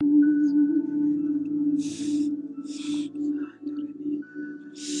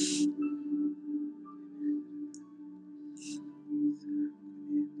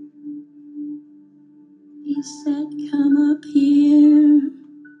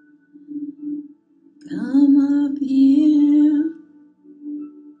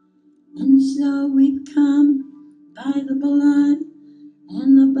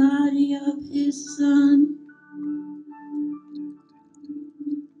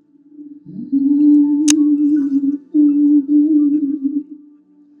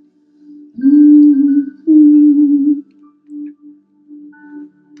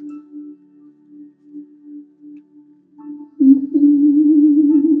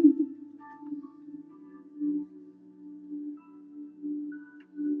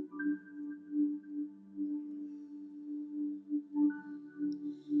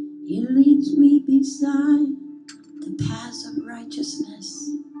beside the paths of righteousness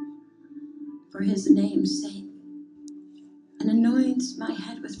for his name's sake, and anoints my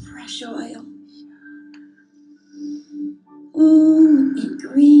head with fresh oil. Oh, in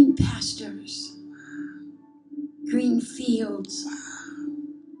green pastures, green fields,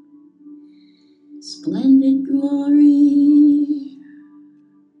 splendid glory.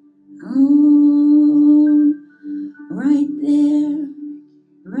 Oh, right there,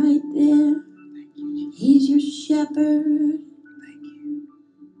 right there. He's your shepherd.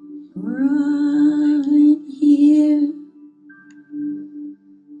 Right here.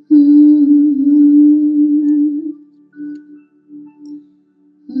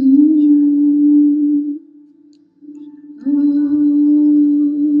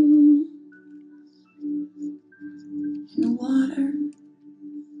 And water,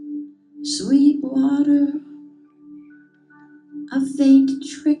 sweet water, a faint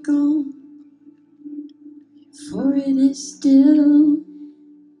trickle, for it is still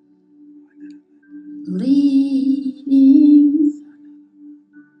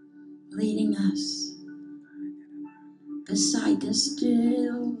leading us beside the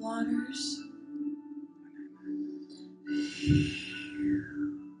still waters.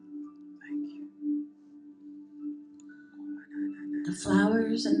 The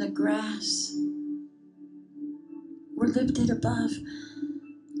flowers and the grass were lifted above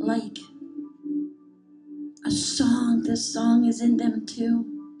like a song. This song is in them too.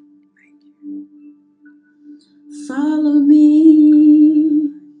 Follow me,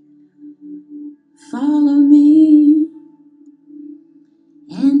 follow me,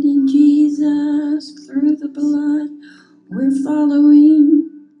 and in Jesus, through the blood, we're following.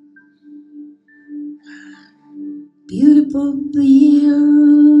 Beautiful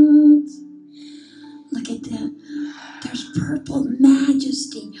fields. Look at that. There's purple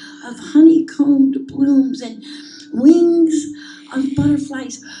majesty of honeycombed blooms and wings of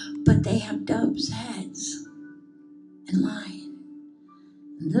butterflies, but they have doves' heads and lion.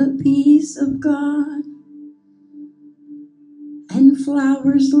 The peace of God and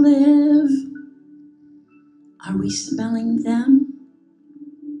flowers live. Are we smelling them?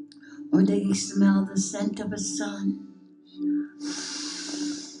 Or do you smell the scent of a sun?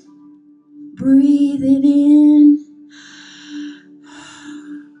 Breathe it in.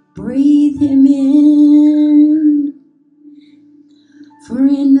 Breathe him in. For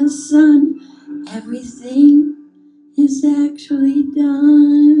in the sun, everything is actually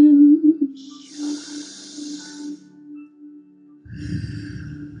done.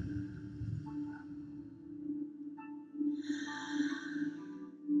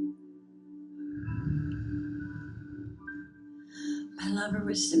 My lover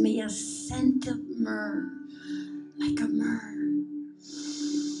was to me a scent of myrrh, like a myrrh.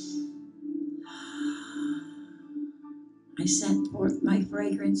 I sent forth my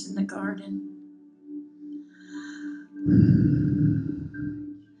fragrance in the garden.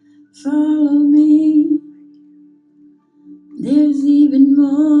 Follow me. There's even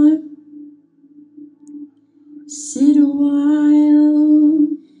more. Sit a while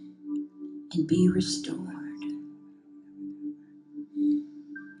and be restored.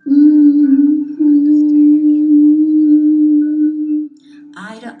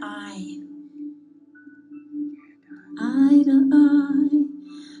 Eye to eye. Eye to eye.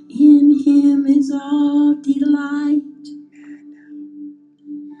 In him is all delight.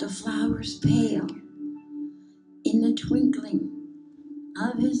 The flowers pale in the twinkling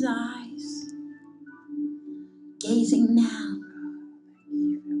of his eyes, gazing now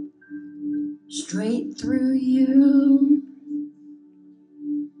straight through you,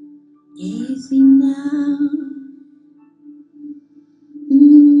 gazing now.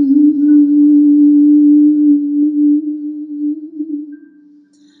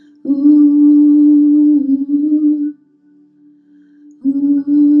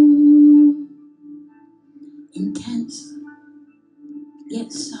 Intense,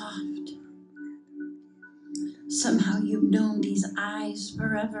 yet soft. Somehow you've known these eyes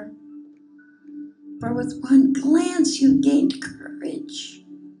forever. For with one glance you gained courage.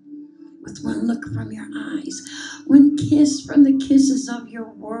 With one look from your eyes, one kiss from the kisses of your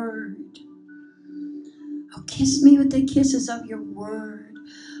word. Oh, kiss me with the kisses of your word,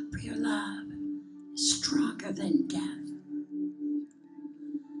 for your love is stronger than death.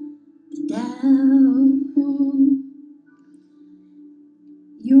 The devil,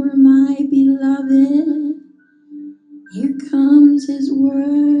 you're my beloved. Here comes his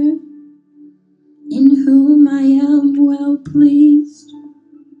word, in whom I am well pleased.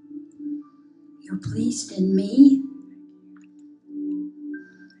 You're pleased in me.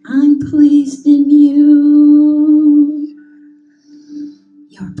 I'm pleased in you.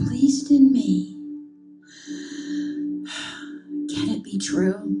 pleased in me. Can it be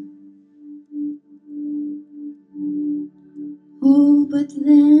true? Oh, but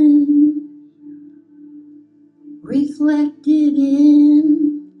then, reflected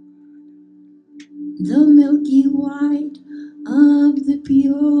in the milky white of the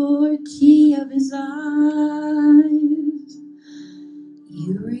purity of his eyes,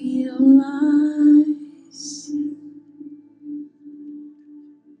 you realize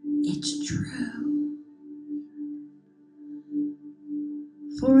it's true.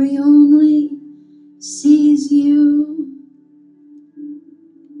 For he only sees you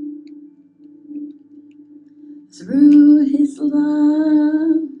through his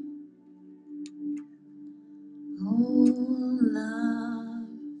love. Oh, love.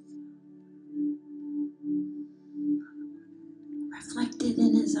 Reflected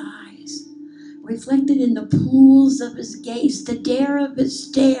in his eyes, reflected in the pools of his gaze, the dare of his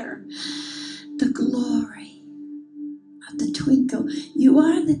stare, the glory of the twinkle. You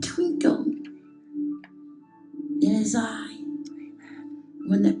are the twinkle in his eye,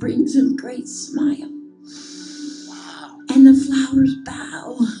 one that brings him great smile. And the flowers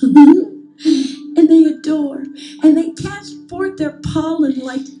bow, and they adore, and they cast forth their pollen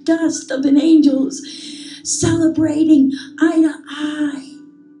like dust of an angel's, celebrating eye to eye,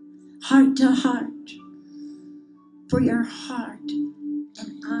 heart to heart. For your heart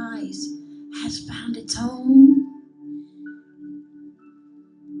and eyes has found its home.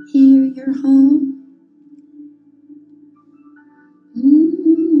 Here your home.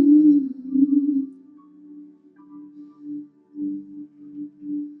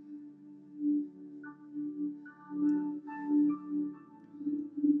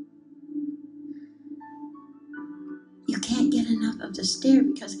 You can't get enough of the stare,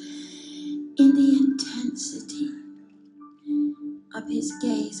 because in the intensity of his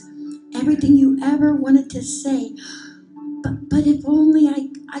gaze, everything you ever wanted to say, but if only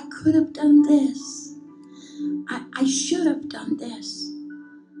I could have done this. I should have done this.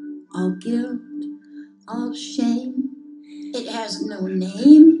 All guilt, all shame, it has no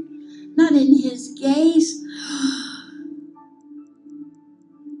name, not in his gaze.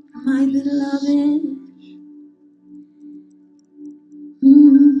 My beloved,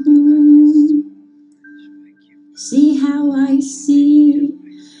 see how I see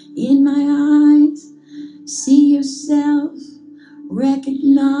in my eyes. See yourself,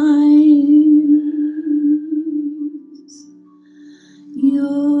 recognize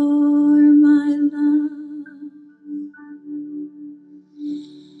you're my love.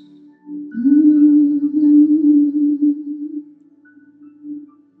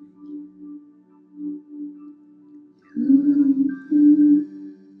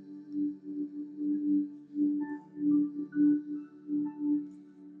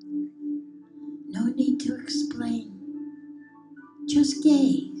 No need to explain. Just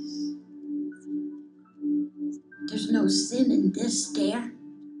gaze. There's no sin in this stare.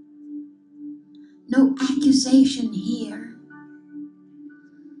 No accusation here.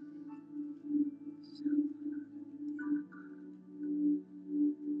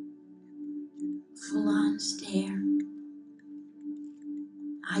 Full on stare.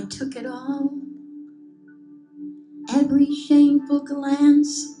 I took it all. Every shameful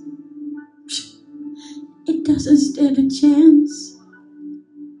glance. It doesn't stand a chance.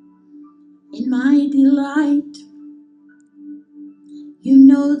 In my delight, you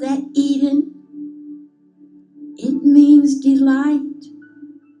know that Eden, it means delight.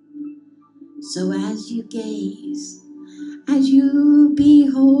 So as you gaze, as you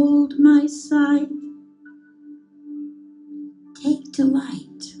behold my sight, take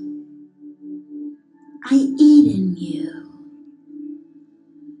delight. I eat in you.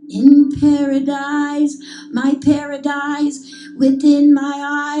 In paradise, my paradise, within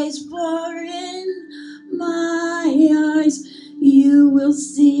my eyes, for in my eyes, you will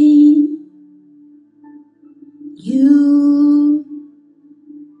see you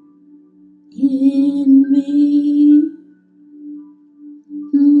in me.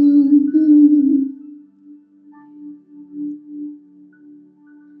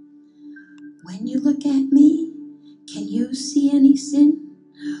 When you look at me, can you see any sin?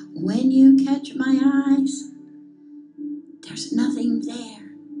 When you catch my eyes, there's nothing there.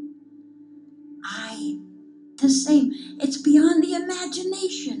 The same. It's beyond the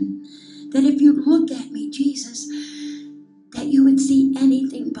imagination that if you look at me, Jesus, that you would see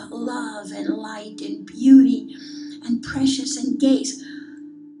anything but love and light and beauty and precious and gaze.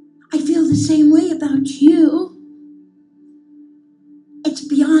 I feel the same way about you. It's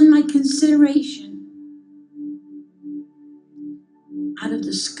beyond my consideration. Out of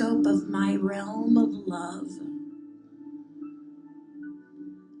the sky scope of my realm of love.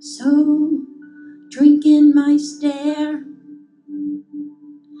 So drink in my stare.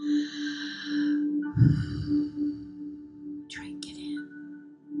 Drink it in.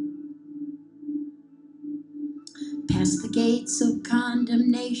 Past the gates of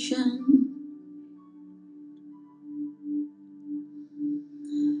condemnation.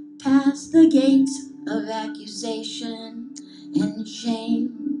 Past the gates of accusation and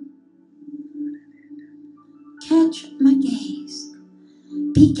shame. Catch my gaze.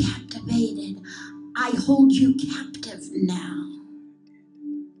 Be captivated. I hold you captive now.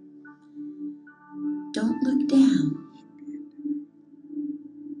 Don't look down.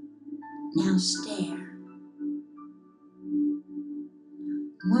 Now stare.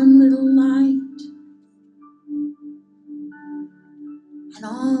 One little light, and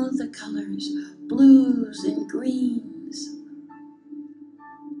all the colors, blues and greens.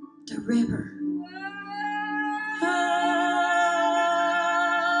 The river.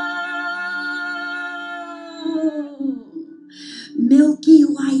 Oh, milky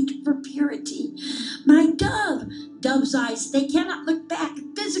light for purity. My dove, dove's eyes, they cannot look back.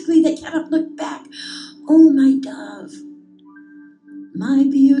 Physically, they cannot look back. Oh, my dove, my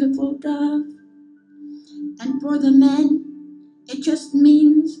beautiful dove. And for the men, it just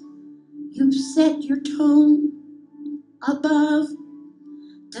means you've set your tone above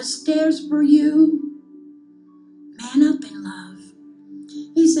the stairs for you. Man up in love.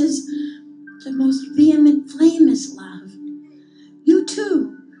 He says, the most vehement flame is love. You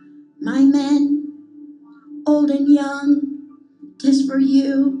too, my men, old and young, 'tis for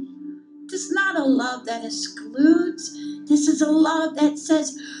you. 'Tis not a love that excludes. This is a love that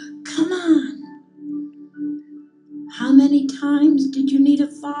says, come on. How many times did you need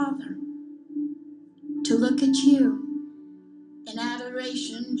a father to look at you in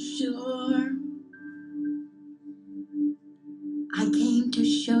adoration? Sure. I came to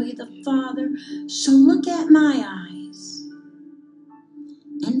show you the Father, so look at my eyes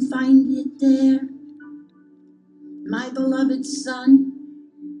and find it there. My beloved Son,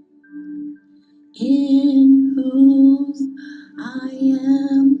 in whom I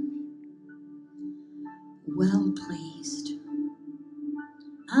am well pleased.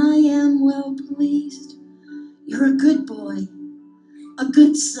 I am well pleased. You're a good boy, a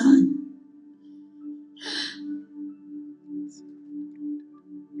good son,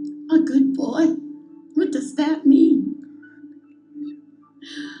 a good boy. What does that mean?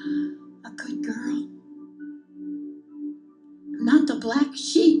 A good girl. Not the black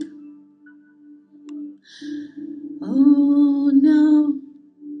sheep. Oh no,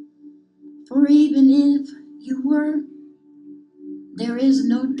 for even if you were, there is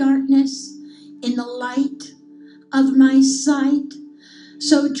no darkness in the light of my sight.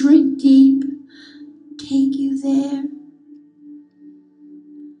 So drink deep, take you there.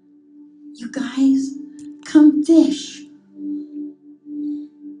 You guys, come fish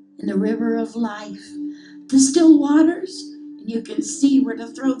in the river of life, the still waters, and you can see where to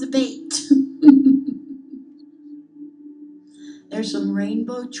throw the bait. There's some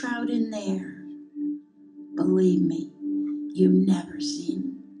rainbow trout in there. Believe me, you've never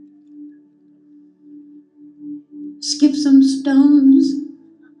seen. Skip some stones,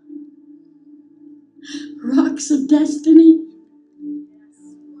 rocks of destiny.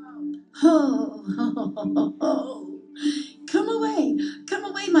 Oh, oh, oh, oh. Come away,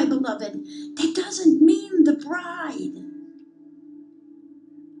 my beloved. That doesn't mean the bride.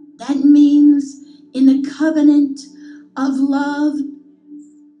 That means in the covenant of love.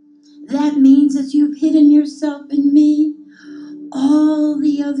 That means as you've hidden yourself in me, all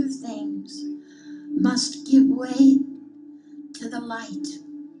the other things must give way to the light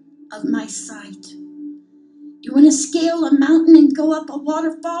of my sight. You want to scale a mountain and go up a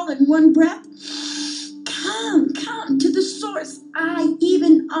waterfall in one breath? Come to the source.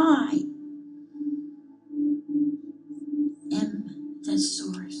 Even I, am the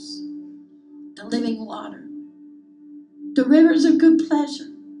source, the living water, the rivers of good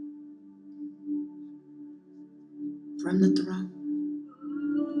pleasure from the throne.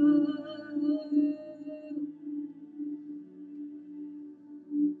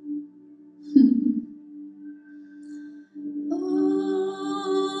 Oh,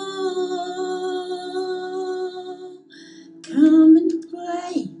 come and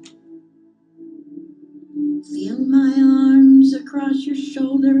play. Feel my arms across your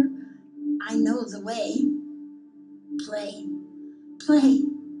shoulder. I know the way. Play, play.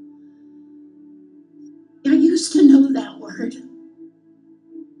 I used to know that word.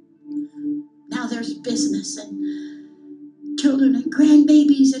 Now there's business and children children and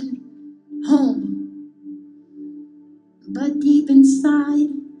grandbabies and home. But deep inside,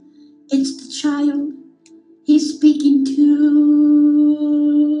 it's the child he's speaking to.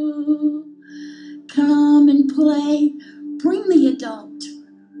 Come and play. Bring the adult.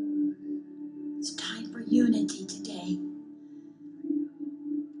 It's time for unity today.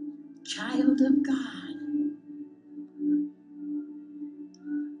 Child of God,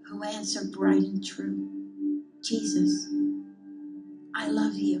 who answer bright and true. Jesus, I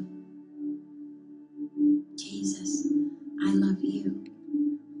love you. Jesus, I love you.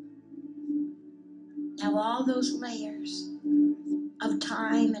 Now all those layers of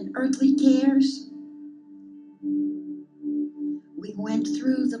time and earthly cares, we went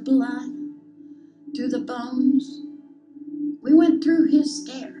through the blood, through the bones. We went through his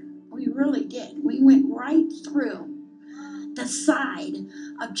scare. We really did. We went right through the side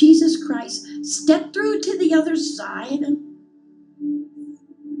of Jesus Christ, stepped through to the other side,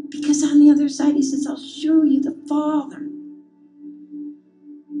 because on the other side he says, I'll show you the Father.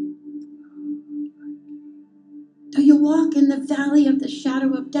 Though you walk in the valley of the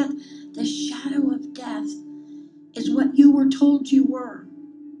shadow of death, the shadow of death is what you were told you were.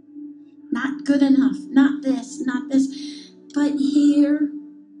 Not good enough, not this, not this. But here,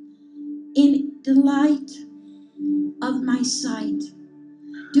 in the light of my sight,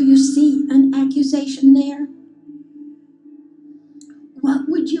 do you see an accusation there? What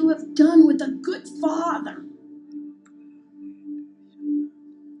would you have done with a good father?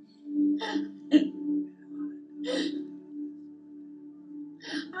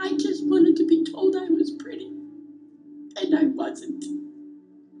 I just wanted to be told I was pretty, and I wasn't.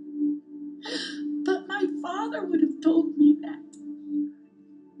 But my father would have told me that.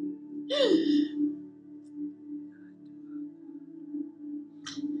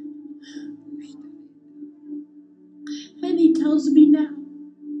 And he tells me now,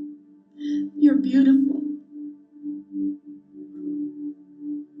 you're beautiful.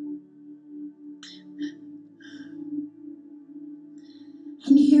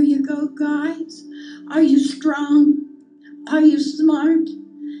 And here you go, guys. Are you strong? Are you smart?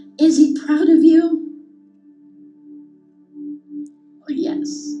 Is he proud of you? Oh,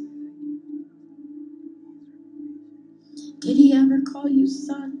 yes. Did he ever call you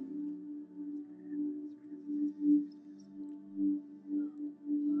son?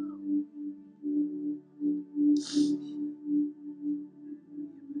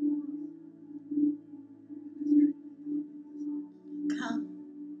 Come,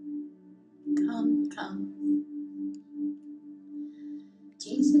 come, come.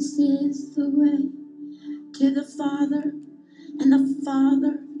 Jesus is the way to the Father, and the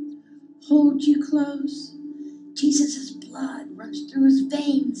Father holds you close. Jesus' blood runs through his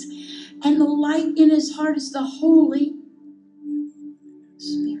veins, and the light in his heart is the Holy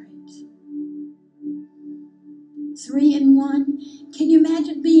Spirit. 3 in 1. Can you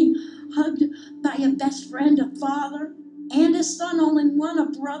imagine being hugged by a best friend, a father, and a son all in one, a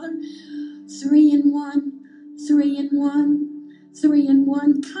brother? 3 in 1, 3 in 1, 3 in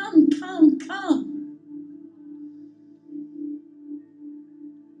 1. Come, come, come.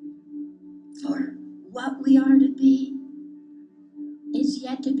 For what we are to be is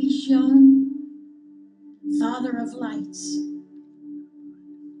yet to be shown. Father of lights,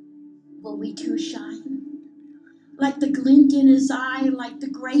 will we too shine? Like the glint in his eye, like the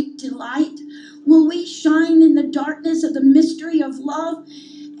great delight, will we shine in the darkness of the mystery of love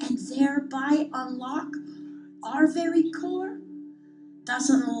and thereby unlock our very core, thus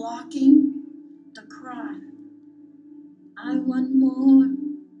unlocking the cry, I want more.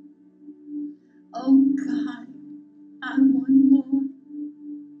 Oh God, I want more.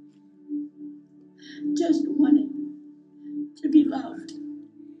 Just wanting to be loved.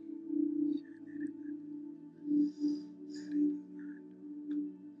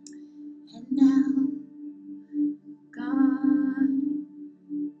 And now, God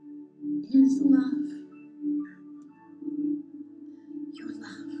is love. Your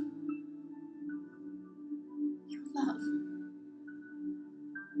love. Your love.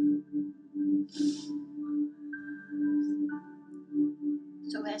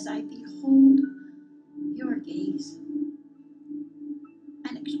 So as I behold your gaze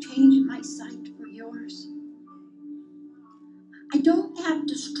and exchange my sight for yours, I don't have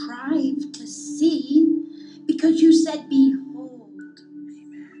to strive to see, because you said, behold.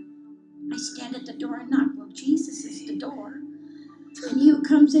 I stand at the door and knock. Well, Jesus is the door. And he who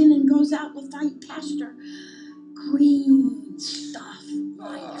comes in and goes out will find pasture, green stuff,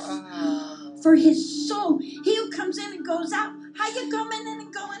 life. For his soul. He who comes in and goes out, how you coming in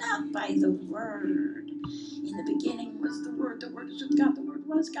and going out? By the word In the beginning was the Word was with God, the Word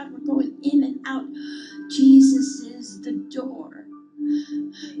was God. We're going in and out. Jesus is the door.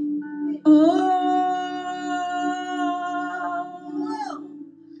 Oh,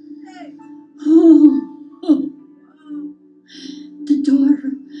 the door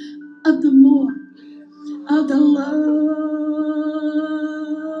of the more of the love.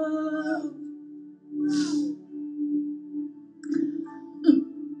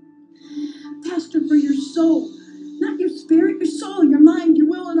 Pastor, for your soul, not your spirit, your soul, your mind, your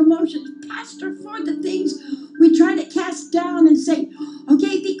will, and emotions. Pastor, for the things we try to cast down and say,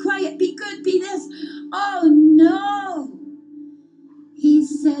 okay, be quiet, be good, be this. Oh no. He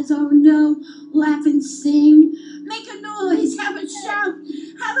says, oh no, laugh and sing, make a noise, have a shout,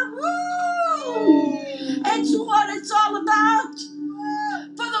 have a woo. It's what it's all about.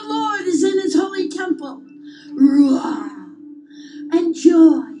 For the Lord is in his holy temple. Ruah and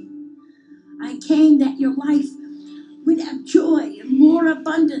joy. I came that your life would have joy more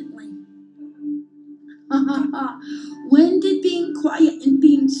abundantly. When did being quiet and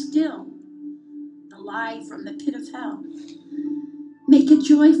being still, the lie from the pit of hell, make it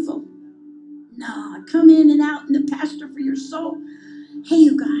joyful? No, come in and out in the pasture for your soul. Hey,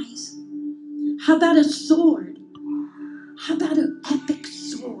 you guys, how about a sword? How about an epic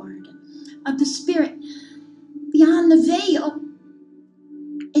sword of the Spirit? Beyond the veil,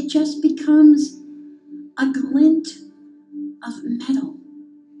 it just becomes a glint of metal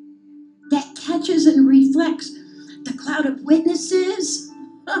that catches and reflects the cloud of witnesses,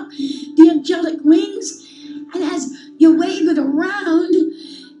 the angelic wings, and as you wave it around,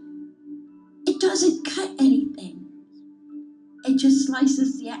 it doesn't cut anything. It just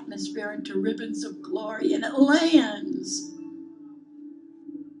slices the atmosphere into ribbons of glory, and it lands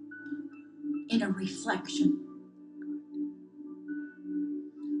in a reflection.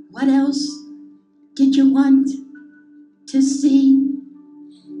 What else did you want to see?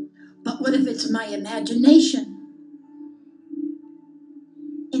 But what if it's my imagination?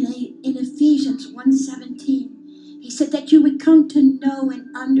 In Ephesians 1:17, he said that you would come to know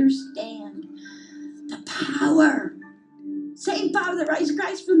and understand the power. Same power that raised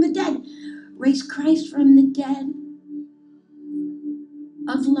Christ from the dead. Raised Christ from the dead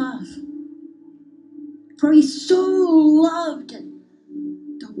of love. For he so loved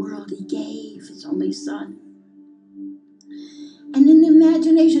the world, he gave his only Son. And in the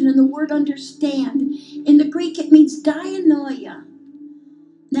imagination, in the word understand, in the Greek it means dianoia.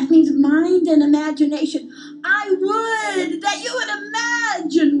 That means mind and imagination. I would that you would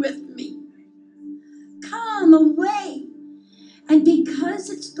imagine with me. Come away. And because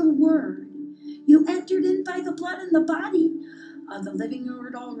it's the word, you entered in by the blood and the body of the living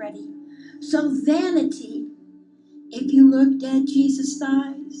word already. So vanity, if you looked at Jesus'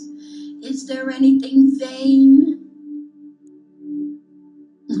 eyes, is there anything vain?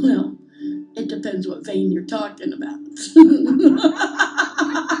 Well, it depends what vein you're talking about.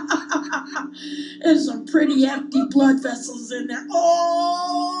 There's some pretty empty blood vessels in there.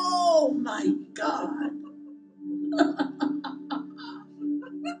 Oh my God.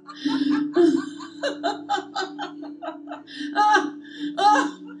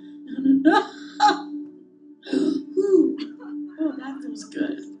 Ooh. Oh, that feels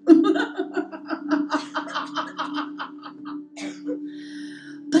good.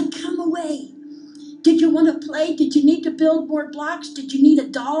 But come away. Did you want to play? Did you need to build more blocks? Did you need a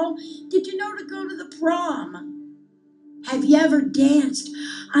doll? Did you know to go to the prom? Have you ever danced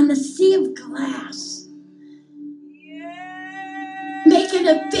on the sea of glass? Yeah. Making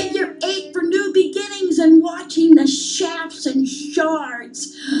a figure 8 for new beginnings and watching the shafts and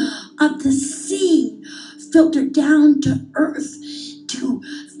shards of the sea filter down to earth to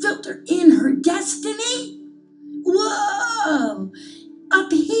filter in her destiny? Whoa! Up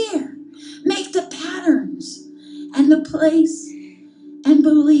here, make the patterns and the place, and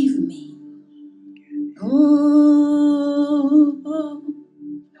believe me. Oh.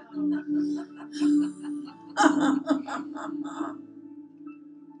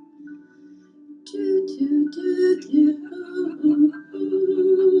 Do, do, do, do.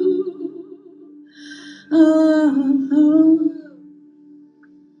 Oh.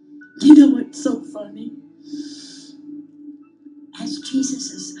 You know what's so funny? As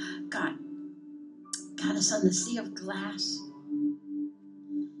Jesus has got us on the sea of glass,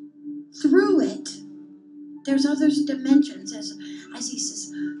 through it, there's other dimensions as he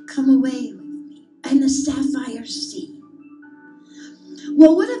says, come away with me. And the sapphire sea.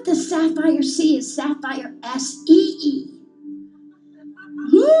 Well, what if the sapphire sea is sapphire S-E-E?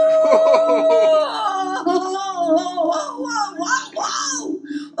 Whoa! Whoa!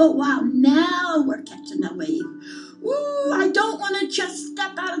 Oh, wow, now we're catching a wave. Ooh, I don't want to just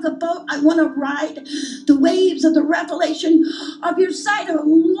step out of the boat. I want to ride the waves of the revelation of your sight, oh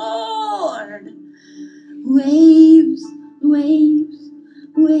Lord. Waves, waves,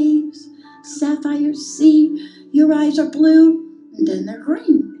 waves, sapphire sea. Your eyes are blue, and then they're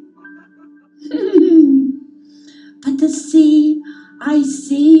green. But the sea I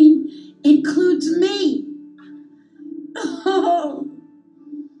see includes me. Oh,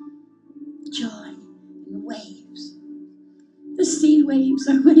 joy and waves. The sea waves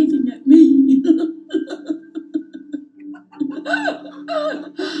are waving at me.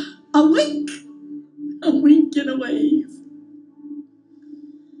 A wink and a wave.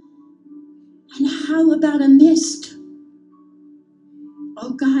 And how about a mist?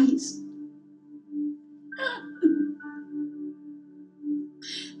 Oh, guys,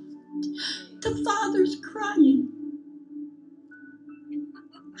 the Father's crying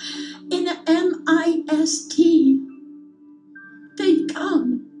in the M-I-S-T. They've come.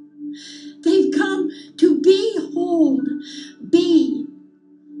 They've come to behold, be,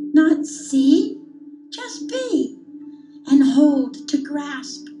 not see, just be, and hold, to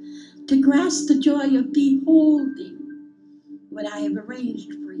grasp the joy of beholding what I have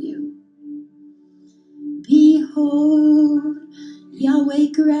arranged for you. Behold, Yahweh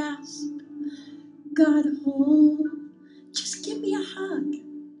grasp, God hold, just give me a hug.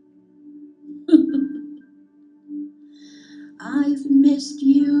 I've missed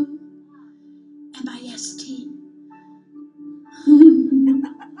you, M-I-S-T.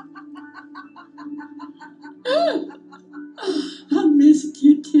 I missed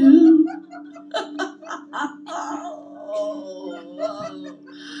you too.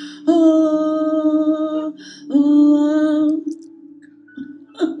 Oh, oh, oh,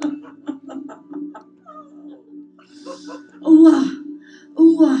 oh,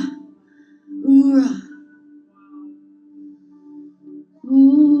 oh,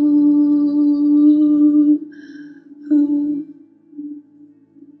 oh.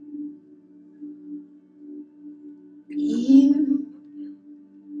 Here,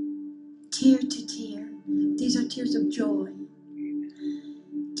 tear to tear. These are tears of joy.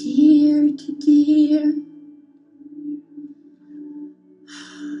 Tear to tear.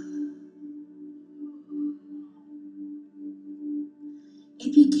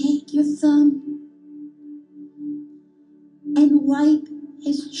 If you take your thumb and wipe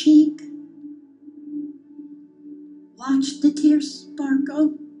his cheek, watch the tears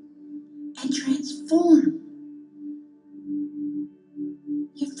sparkle and transform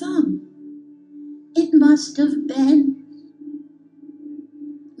your thumb. It must have been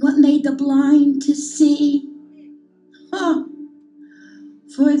what made the blind to see. Huh.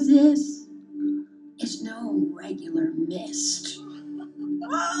 For this is no regular mist.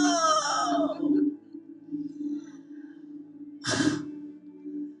 Whoa!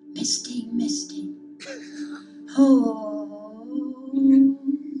 Misting, misting. Oh,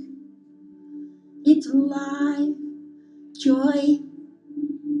 it's live joy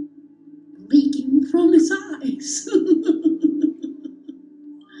leaking from his eyes.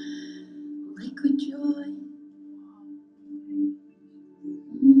 Liquid joy.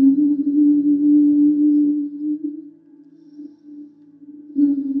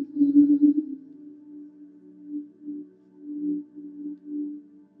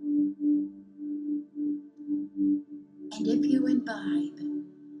 And if you imbibe,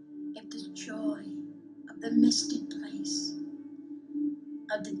 if the joy of the misted place,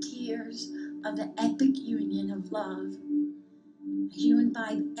 of the tears of the epic union of love, as you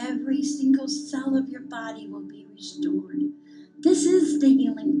imbibe, every single cell of your body will be restored. This is the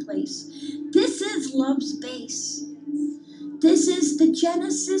healing place. This is love's base. This is the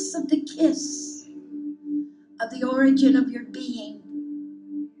genesis of the kiss, of the origin of your being.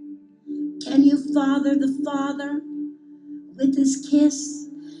 Can you father the Father with his kiss?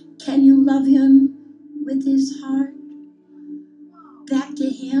 Can you love him with his heart? Back to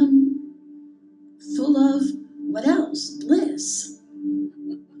him, full of what else? Bliss.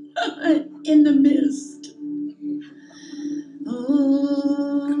 In the mist.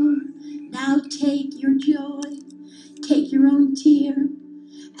 Oh, now take your joy, take your own tear,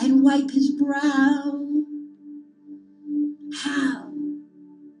 and wipe his brow. How?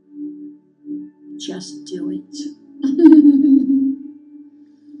 Just do it.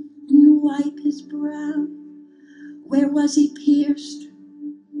 And wipe his brow. Where was he pierced?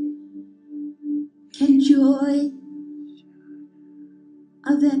 Can joy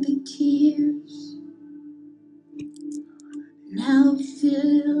of epic tears now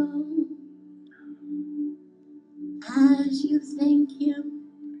fill as you thank him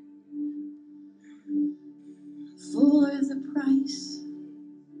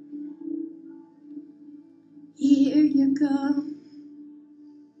you go.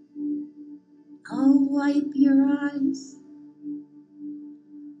 I'll wipe your eyes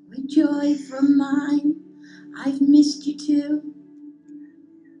with joy from mine. I've missed you too.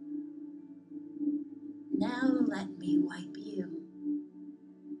 Now let me wipe you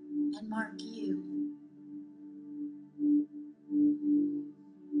and mark you.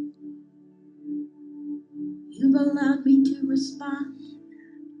 You've allowed me to respond.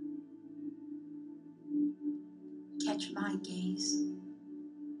 Catch my gaze,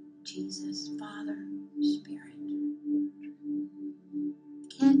 Jesus, Father, Spirit.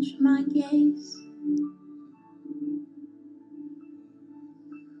 Catch my gaze.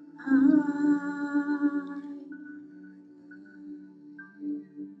 I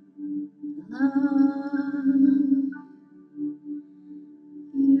love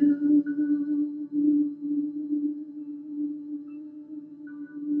you.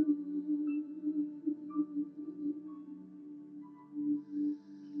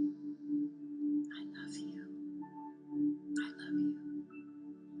 I love you. I love you.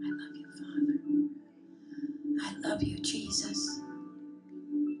 I love you, Father. I love you, Jesus.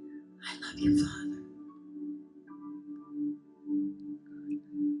 I love you, Father.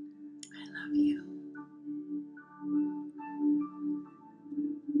 I love you.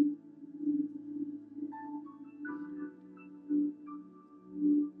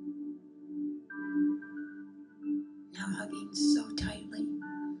 Now hugging so tightly.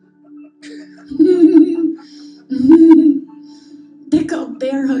 They're called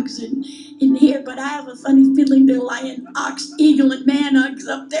bear hugs in here, but I have a funny feeling they're lion, ox, eagle, and man hugs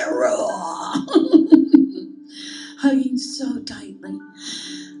up there. Raw. Hugging so tightly,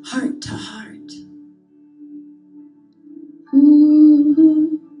 heart to heart.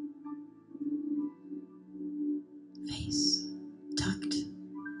 Ooh. Face tucked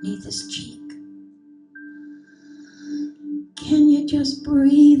neath his cheek. Can you just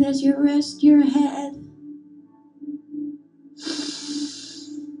breathe as you rest your head?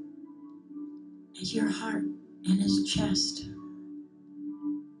 As your heart and his chest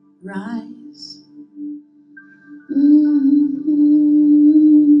rise. Mm-hmm.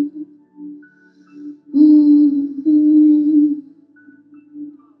 Mm-hmm.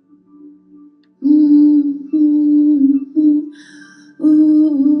 Mm-hmm.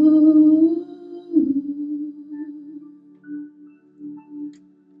 Ooh.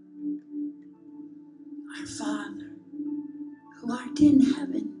 Our Father, who art in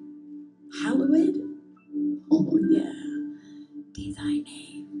heaven, hallowed, oh yeah, be thy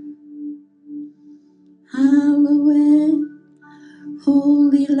name. Hallowed,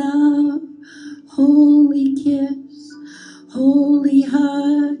 holy love, holy kiss, holy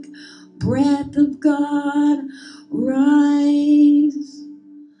hug, breath of God, rise,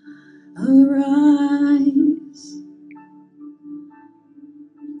 arise.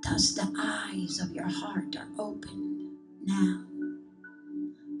 Thus the eyes of your heart are opened now.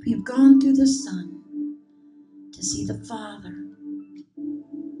 We have gone through the Son to see the Father.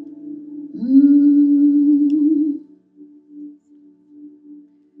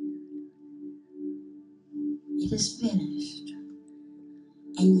 It is finished,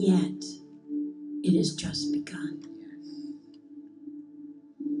 and yet it is just begun.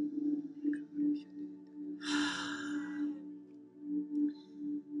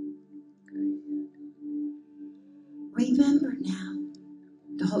 Remember now,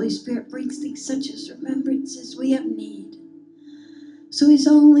 the Holy Spirit brings things such as remembrances we have need. So it's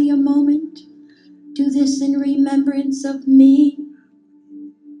only a moment. Do this in remembrance of me.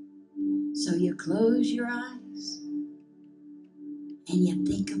 So you close your eyes and you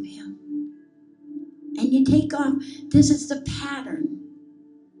think of him. And you take off. This is the pattern.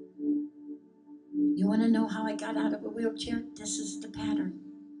 You want to know how I got out of a wheelchair? This is the pattern.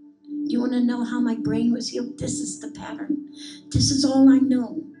 You want to know how my brain was healed? This is the pattern. This is all I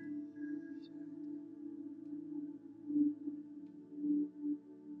know.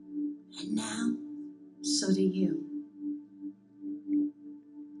 And now, so do you.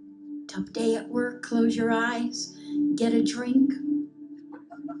 Tough day at work, close your eyes, get a drink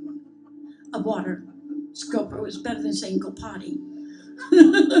of water. Scoper was better than saying go potty.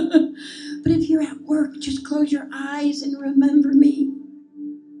 But if you're at work, just close your eyes and remember me.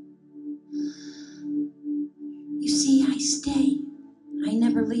 You see, I stay. I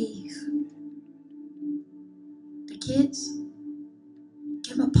never leave. The kids,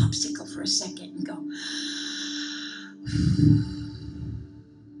 give them a popsicle for a second and go.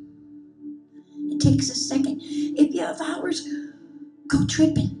 It takes a second. If you have hours, go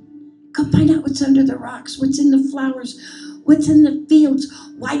tripping. Go find out what's under the rocks, what's in the flowers, What's in the fields?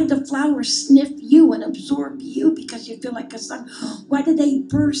 Why do the flowers sniff you and absorb you because you feel like a sun? Why do they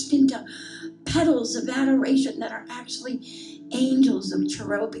burst into petals of adoration that are actually angels of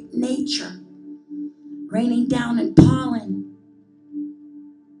cherubic nature, raining down in pollinating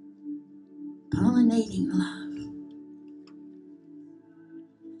love?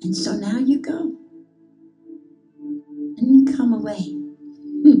 And so now you go and come away.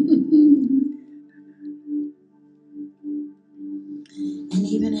 And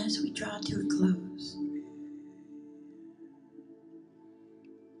even as we draw to a close,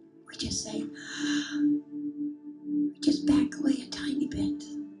 we just say, just back away a tiny bit.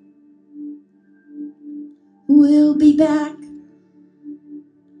 We'll be back.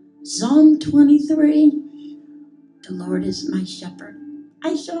 Psalm 23. The Lord is my shepherd.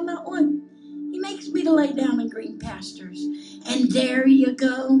 I shall not want. He makes me to lay down in green pastures. And there you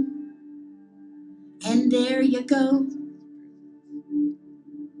go. And there you go.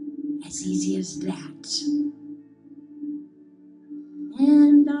 As easy as that.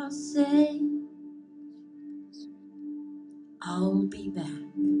 And I'll say, I'll be back.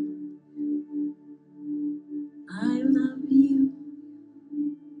 I love you.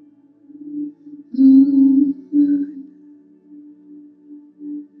 Mm-hmm. Mm-hmm.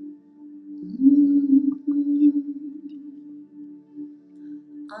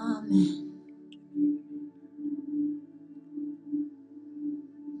 Amen.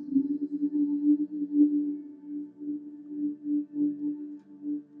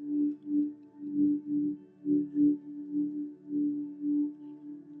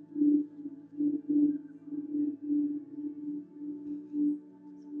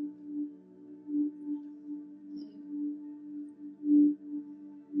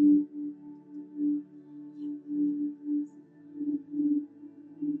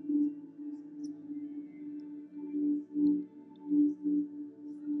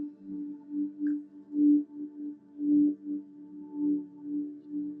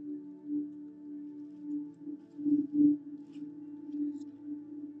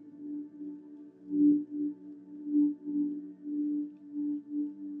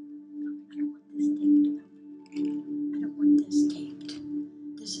 I don't want this taped.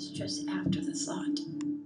 This is just after the thought.